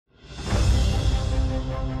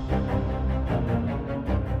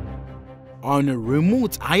On a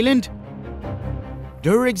remote island,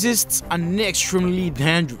 there exists an extremely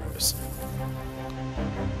dangerous,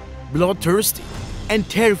 bloodthirsty, and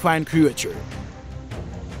terrifying creature,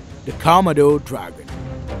 the Komodo dragon.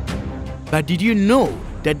 But did you know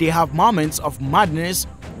that they have moments of madness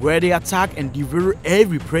where they attack and devour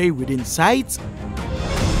every prey within sight?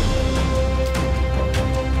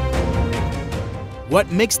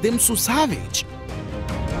 What makes them so savage?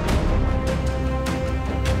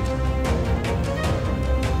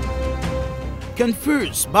 Can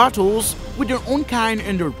fierce battles with their own kind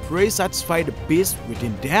and their prey satisfy the beast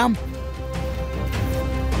within them?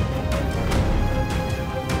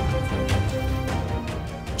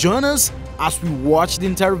 Join us as we watch the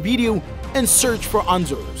entire video and search for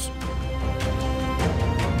answers.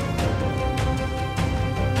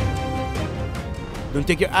 Don't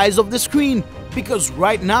take your eyes off the screen, because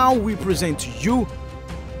right now we present to you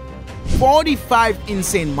 45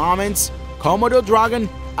 insane moments Komodo dragon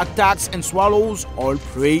attacks and swallows all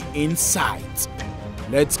prey in sight.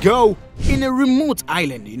 Let's go! In a remote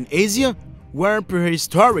island in Asia where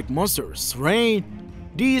prehistoric monsters reign,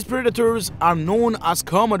 these predators are known as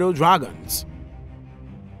Komodo dragons.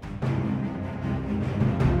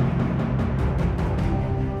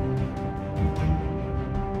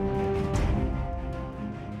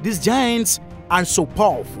 These giants are so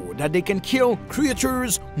powerful that they can kill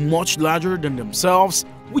creatures much larger than themselves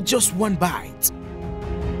with just one bite.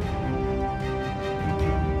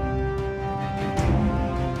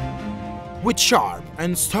 With sharp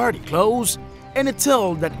and sturdy claws and a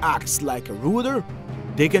tail that acts like a rudder,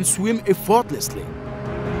 they can swim effortlessly.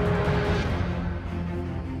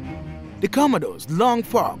 The Komodo's long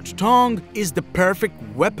forked tongue is the perfect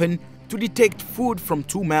weapon to detect food from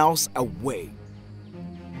 2 miles away.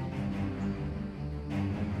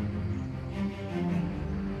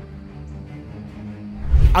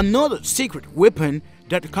 Another secret weapon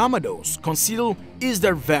that Komodos conceal is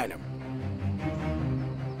their venom.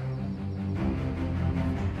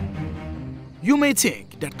 You may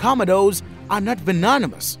think that Komodos are not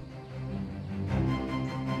venomous,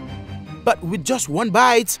 but with just one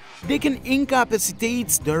bite, they can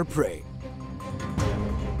incapacitate their prey.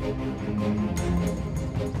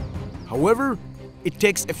 However, it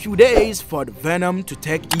takes a few days for the venom to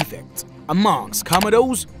take effect. Amongst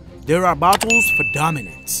Komodos, there are battles for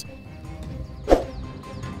dominance.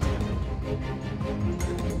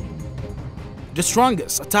 The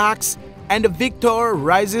strongest attacks and the victor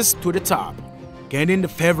rises to the top, gaining the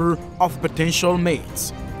favor of potential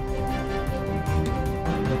mates.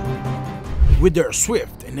 With their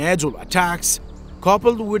swift and agile attacks,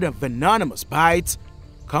 coupled with a venomous bite,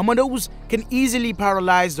 Komodos can easily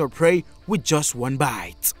paralyze their prey with just one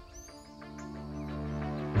bite.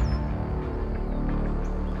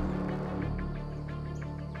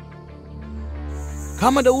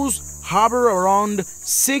 Komodos harbor around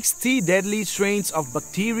 60 deadly strains of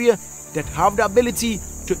bacteria that have the ability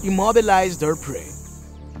to immobilize their prey.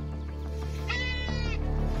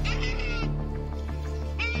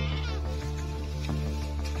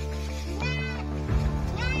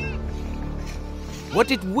 What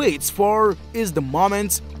it waits for is the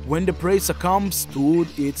moment when the prey succumbs to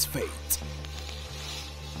its fate.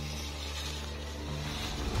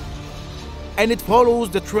 And it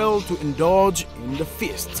follows the trail to indulge in the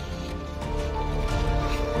feast.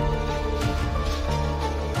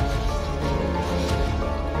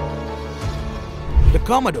 The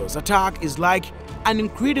Komodo's attack is like an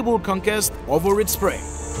incredible conquest over its prey.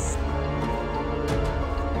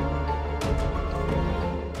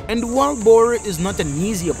 And the wild boar is not an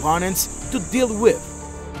easy opponent to deal with.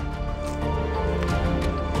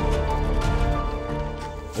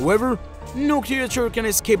 However, no creature can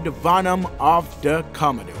escape the venom of the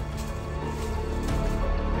Komodo.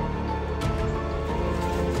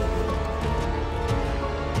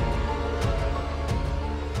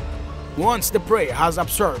 Once the prey has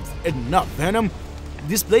absorbed enough venom,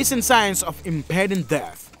 displaying signs of impending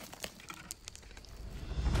death,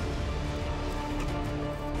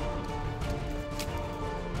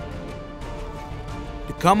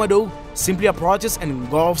 the Komodo simply approaches and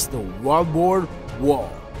engulfs the wild boar whole.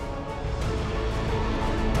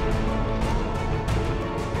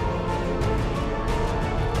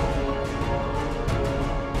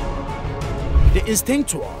 The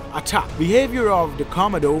instinctual attack behavior of the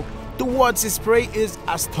Komodo towards its prey is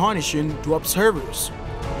astonishing to observers.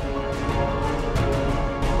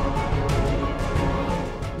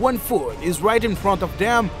 When food is right in front of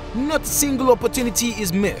them, not a single opportunity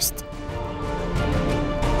is missed.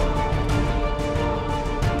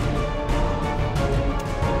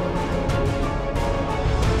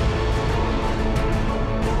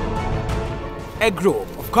 A group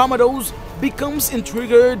of Komodos becomes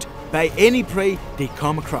intrigued by any prey they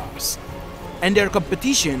come across, and their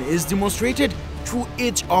competition is demonstrated through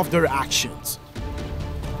each of their actions.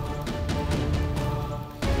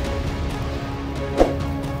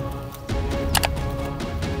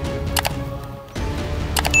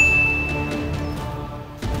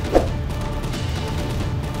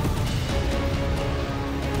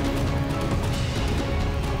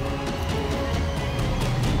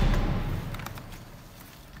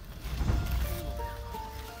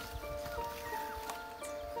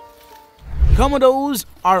 Komodos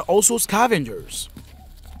are also scavengers.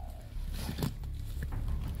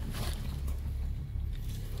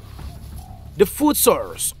 The food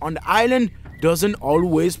source on the island doesn't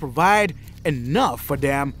always provide enough for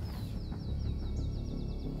them.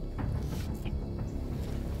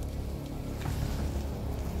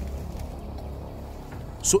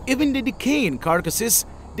 So even the decaying carcasses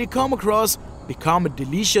they come across become a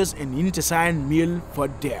delicious and intestine meal for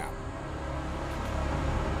them.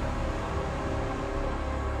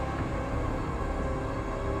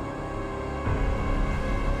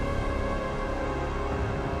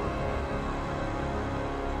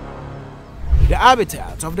 The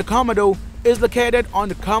habitat of the Komodo is located on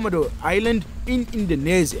the Komodo Island in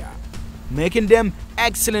Indonesia, making them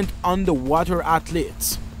excellent underwater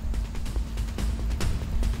athletes.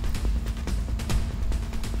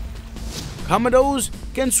 Komodos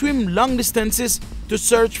can swim long distances to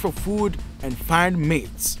search for food and find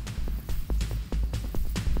mates.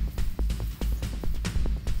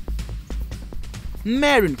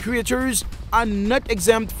 Marine creatures are not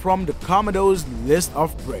exempt from the Komodo's list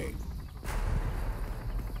of prey.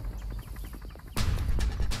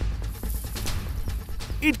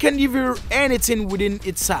 It can devour anything within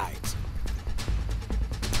its sight.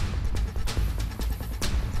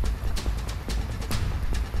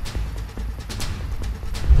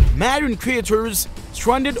 Marine creatures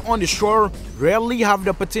stranded on the shore rarely have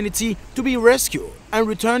the opportunity to be rescued and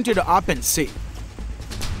returned to the open sea.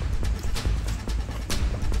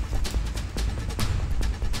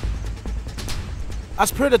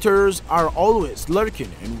 As predators are always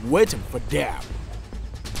lurking and waiting for them.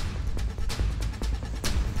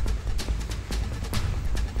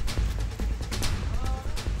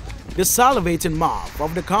 The salivating mouth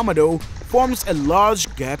of the Komodo forms a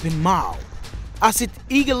large gaping mouth as it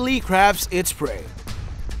eagerly grabs its prey.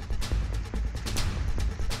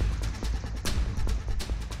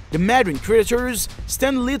 The marine creatures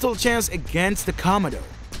stand little chance against the Komodo,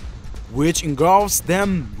 which engulfs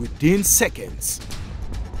them within seconds.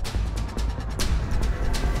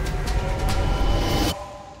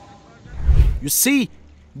 You see,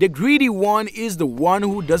 the greedy one is the one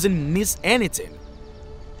who doesn't miss anything.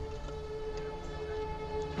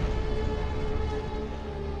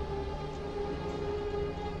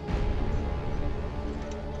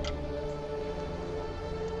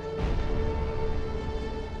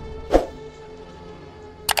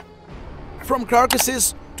 From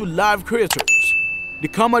carcasses to live creatures, the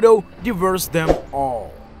Komodo devours them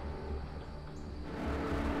all.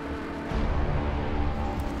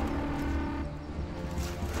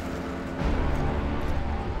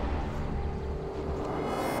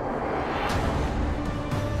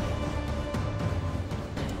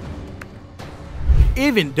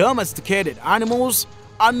 Even domesticated animals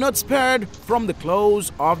are not spared from the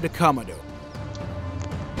claws of the Komodo.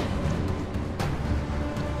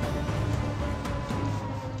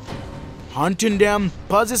 Hunting them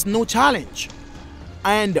poses no challenge,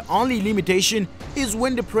 and the only limitation is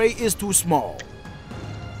when the prey is too small.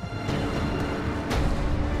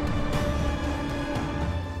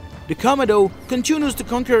 The Komodo continues to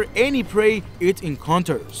conquer any prey it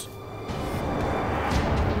encounters.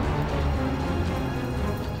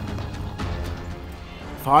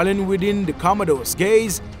 Falling within the Komodo's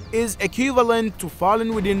gaze is equivalent to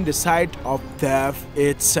falling within the sight of death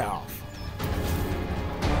itself.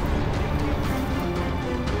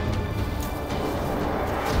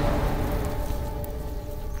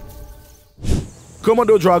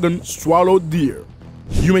 Komodo dragon swallowed deer.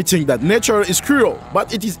 You may think that nature is cruel,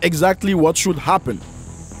 but it is exactly what should happen.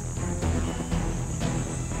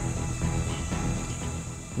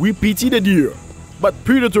 We pity the deer, but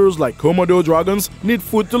predators like Komodo dragons need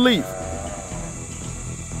food to live.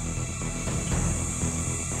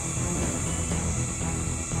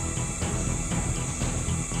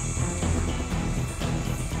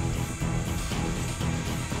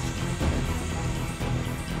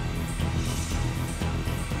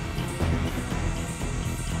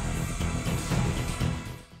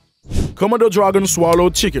 Komodo dragon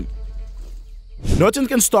swallowed chicken. Nothing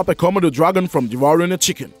can stop a Komodo dragon from devouring a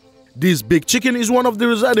chicken. This big chicken is one of the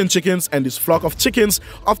residing chickens, and this flock of chickens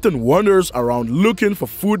often wanders around looking for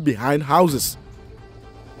food behind houses.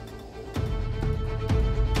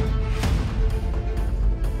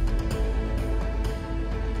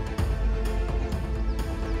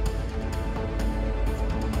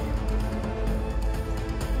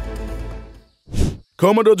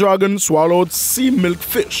 Komodo dragon swallowed sea milk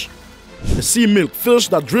fish. The sea milk fish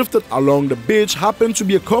that drifted along the beach happened to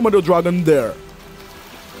be a Komodo dragon there.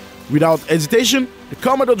 Without hesitation, the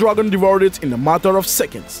Komodo dragon devoured it in a matter of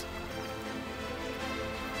seconds.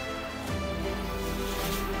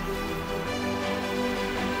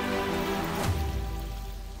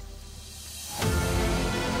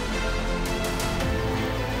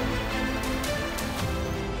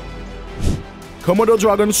 Komodo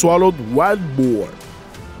dragon swallowed wild boar.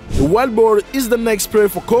 The wild boar is the next prey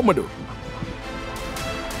for Komodo.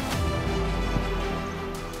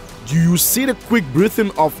 Do you see the quick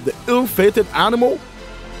breathing of the ill-fated animal?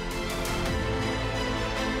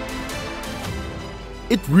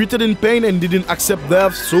 It writhed in pain and didn't accept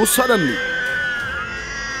death so suddenly.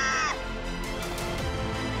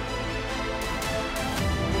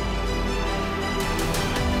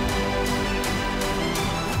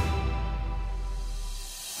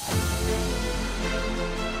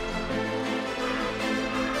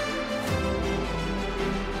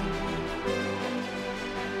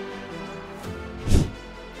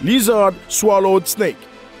 Lizard swallowed snake.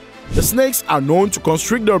 The snakes are known to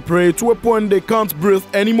constrict their prey to a point they can't breathe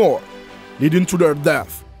anymore, leading to their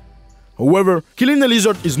death. However, killing a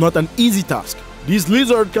lizard is not an easy task. This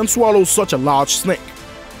lizard can swallow such a large snake.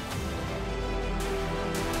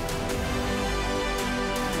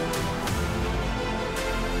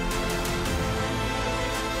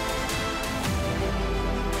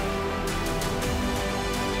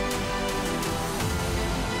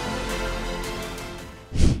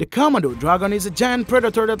 The Komodo dragon is a giant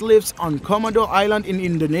predator that lives on Komodo Island in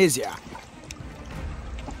Indonesia.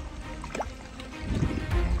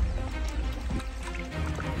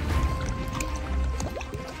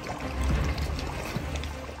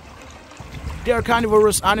 They are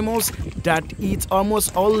carnivorous animals that eat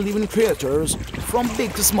almost all living creatures, from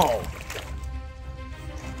big to small.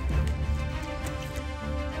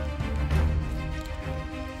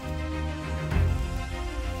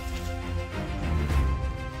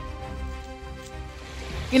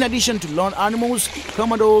 In addition to land animals,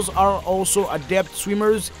 Komodos are also adept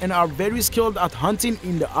swimmers and are very skilled at hunting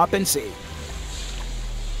in the open sea.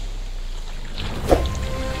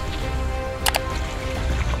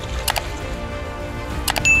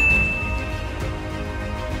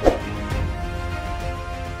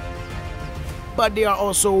 But they are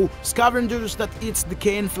also scavengers that eat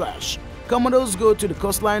decaying flesh. Komodos go to the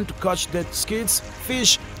coastline to catch dead squids,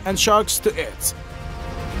 fish, and sharks to eat.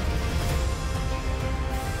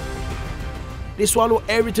 They swallow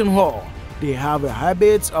everything whole. They have a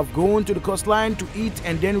habit of going to the coastline to eat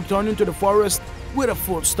and then returning to the forest with a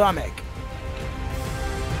full stomach.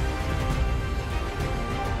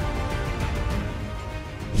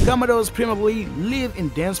 Komodos primarily live in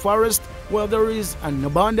dense forests where there is an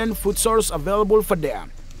abundant food source available for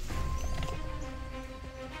them.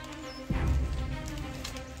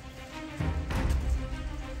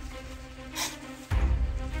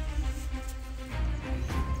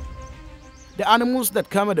 The animals that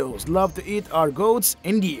Komodos love to eat are goats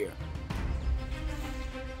and deer.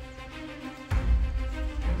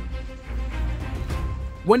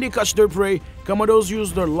 When they catch their prey, Komodos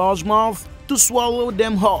use their large mouth to swallow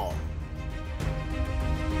them whole.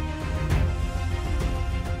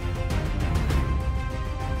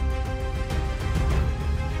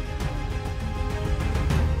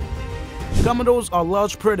 Komodos are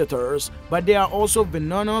large predators, but they are also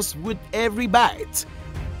venomous with every bite.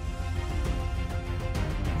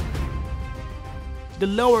 The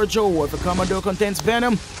lower jaw of a Komodo contains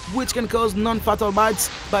venom, which can cause non-fatal bites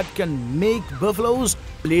but can make buffaloes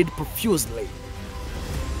bleed profusely.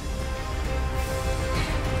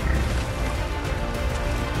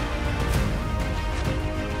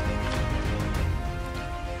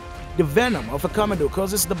 The venom of a Komodo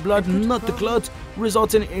causes the blood not to clot,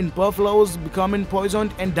 resulting in buffaloes becoming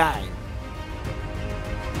poisoned and dying.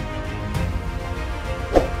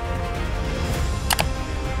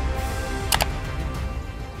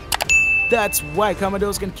 That's why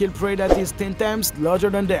Komodos can kill prey that is 10 times larger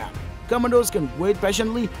than them. Komodos can wait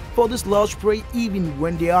patiently for this large prey even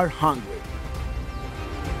when they are hungry.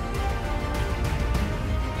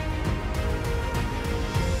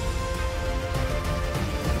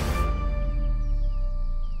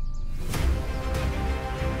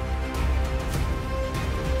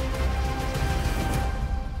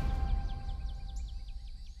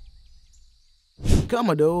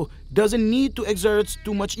 Komodo doesn't need to exert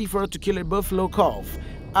too much effort to kill a buffalo calf,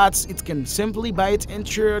 as it can simply bite and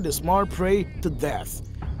shear the small prey to death.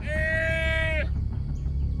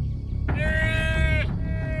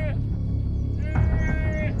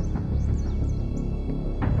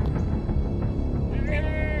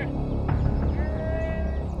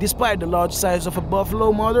 Despite the large size of a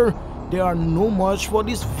buffalo mother, they are no match for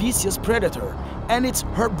this vicious predator, and it's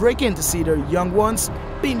heartbreaking to see their young ones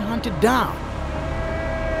being hunted down.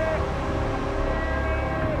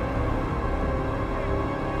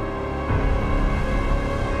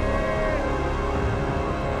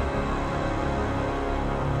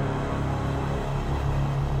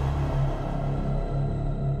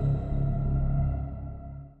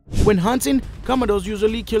 When hunting, Komodos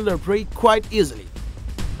usually kill their prey quite easily.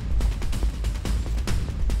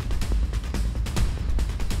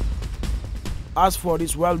 As for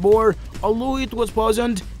this wild boar, although it was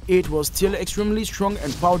poisoned, it was still extremely strong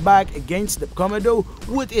and fought back against the Komodo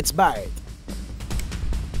with its bite.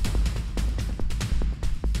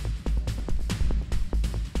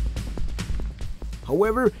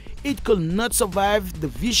 However, it could not survive the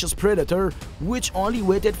vicious predator, which only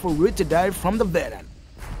waited for it to die from the venom.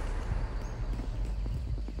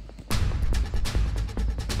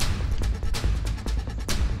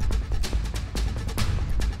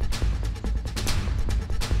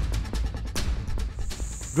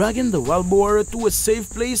 Dragging the wild boar to a safe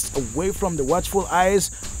place away from the watchful eyes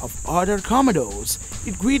of other Komodos,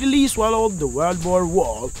 it greedily swallowed the wild boar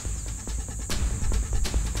whole.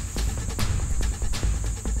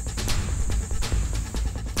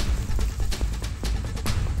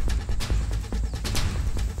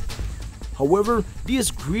 However, this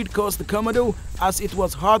greed caused the Komodo, as it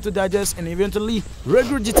was hard to digest, and eventually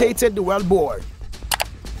regurgitated the wild boar.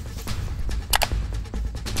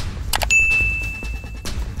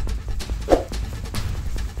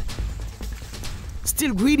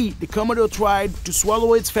 Still greedy, the Komodo tried to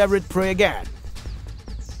swallow its favorite prey again.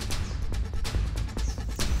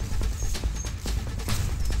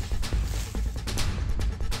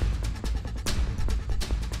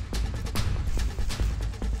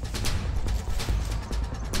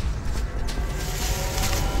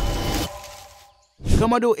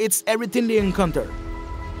 Komodo eats everything they encounter,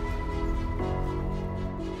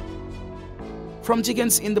 from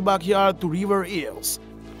chickens in the backyard to river eels.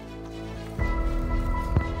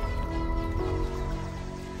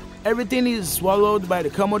 Everything is swallowed by the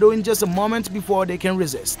Komodo in just a moment before they can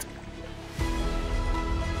resist.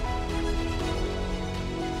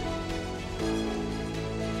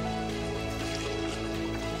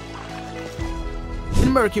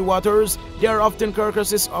 In murky waters, there are often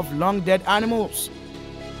carcasses of long-dead animals.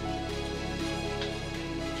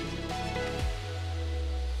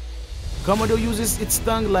 Komodo uses its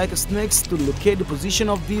tongue like a snake to locate the position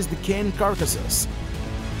of these decaying carcasses.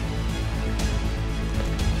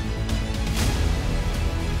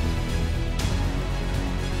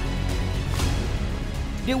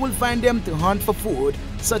 They will find them to hunt for food,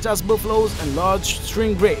 such as buffaloes and large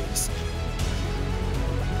stingrays.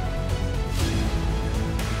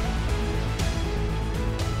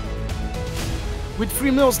 With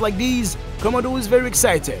free meals like these, Komodo is very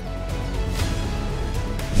excited.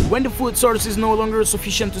 When the food source is no longer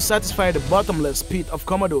sufficient to satisfy the bottomless pit of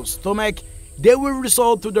Komodo's stomach, they will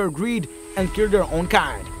resort to their greed and kill their own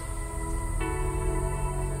kind.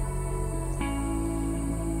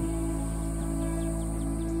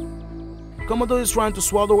 Komodo is trying to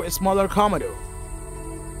swallow a smaller Komodo.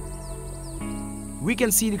 We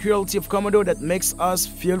can see the cruelty of Komodo that makes us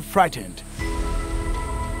feel frightened.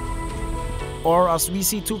 Or as we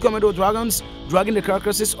see two Komodo dragons dragging the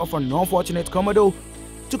carcasses of an unfortunate Komodo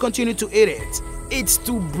to continue to eat it. It's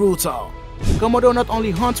too brutal. Komodo not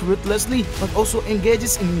only hunts ruthlessly but also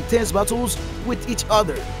engages in intense battles with each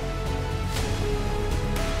other.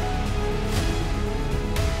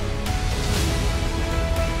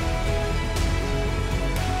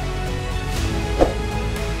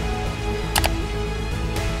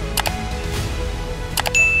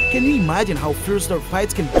 Can you imagine how fierce their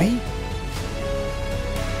fights can be?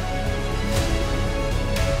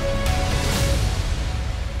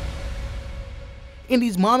 In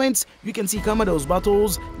these moments, you can see Komodo's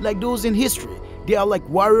battles like those in history. They are like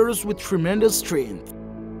warriors with tremendous strength.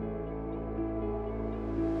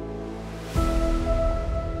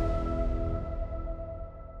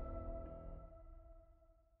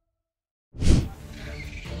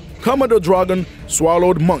 Komodo dragon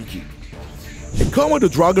swallowed monkey. A Komodo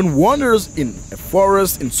dragon wanders in a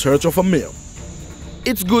forest in search of a meal.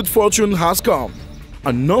 Its good fortune has come.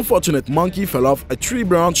 An unfortunate monkey fell off a tree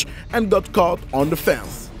branch and got caught on the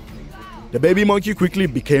fence. The baby monkey quickly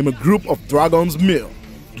became a group of dragon's meal.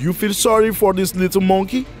 Do you feel sorry for this little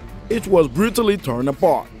monkey? It was brutally torn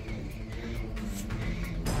apart.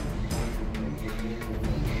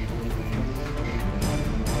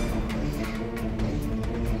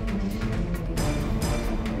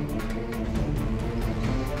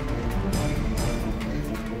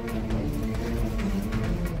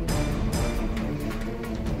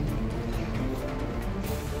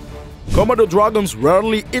 Komodo dragons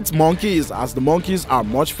rarely eat monkeys, as the monkeys are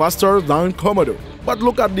much faster than Komodo. But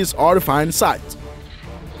look at this horrifying sight.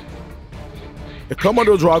 A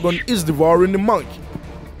Komodo dragon is devouring the monkey.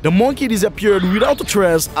 The monkey disappeared without a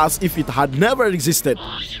trace, as if it had never existed.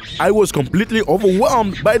 I was completely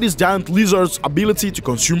overwhelmed by this giant lizard's ability to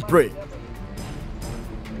consume prey.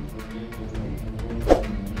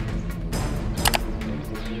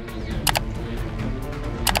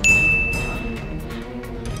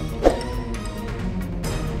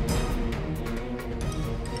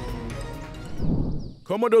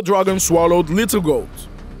 Komodo dragon swallowed little goat.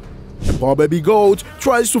 A poor baby goat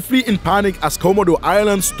tries to flee in panic as Komodo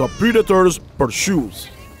Island's top predators pursues.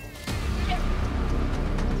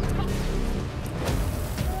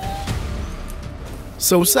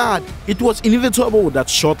 So sad, it was inevitable that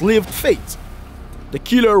short-lived fate. The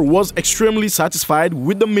killer was extremely satisfied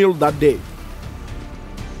with the meal that day.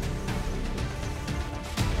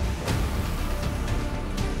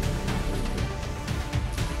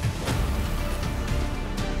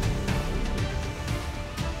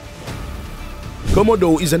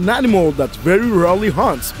 Komodo is an animal that very rarely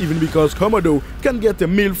hunts, even because Komodo can get a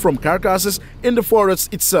meal from carcasses in the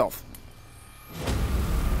forest itself.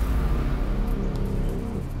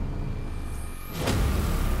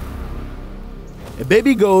 A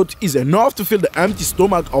baby goat is enough to fill the empty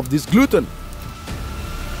stomach of this glutton.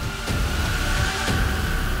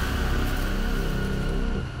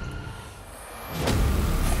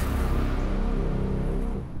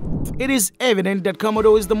 It is evident that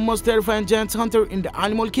Komodo is the most terrifying giant hunter in the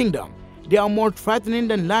animal kingdom. They are more threatening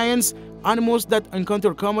than lions. Animals that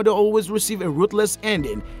encounter Komodo always receive a ruthless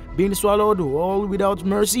ending, being swallowed whole without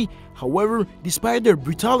mercy. However, despite their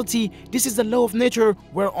brutality, this is the law of nature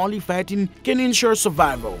where only fighting can ensure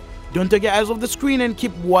survival. Don't take your eyes off the screen and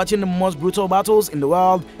keep watching the most brutal battles in the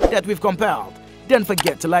world that we've compiled. Don't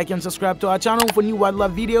forget to like and subscribe to our channel for new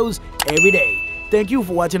wildlife videos every day. Thank you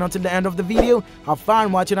for watching until the end of the video. Have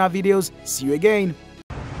fun watching our videos. See you again.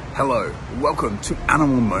 Hello, welcome to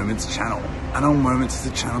Animal Moments channel. Animal Moments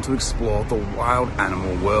is a channel to explore the wild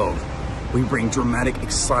animal world. We bring dramatic,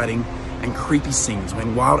 exciting and creepy scenes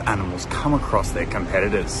when wild animals come across their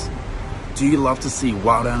competitors. Do you love to see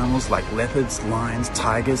wild animals like leopards, lions,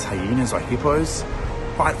 tigers, hyenas or hippos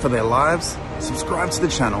fight for their lives? Subscribe to the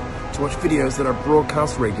channel to watch videos that are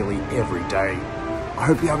broadcast regularly every day. I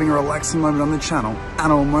hope you're having a relaxing moment on the channel,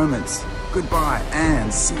 Animal Moments. Goodbye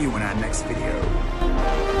and see you in our next video.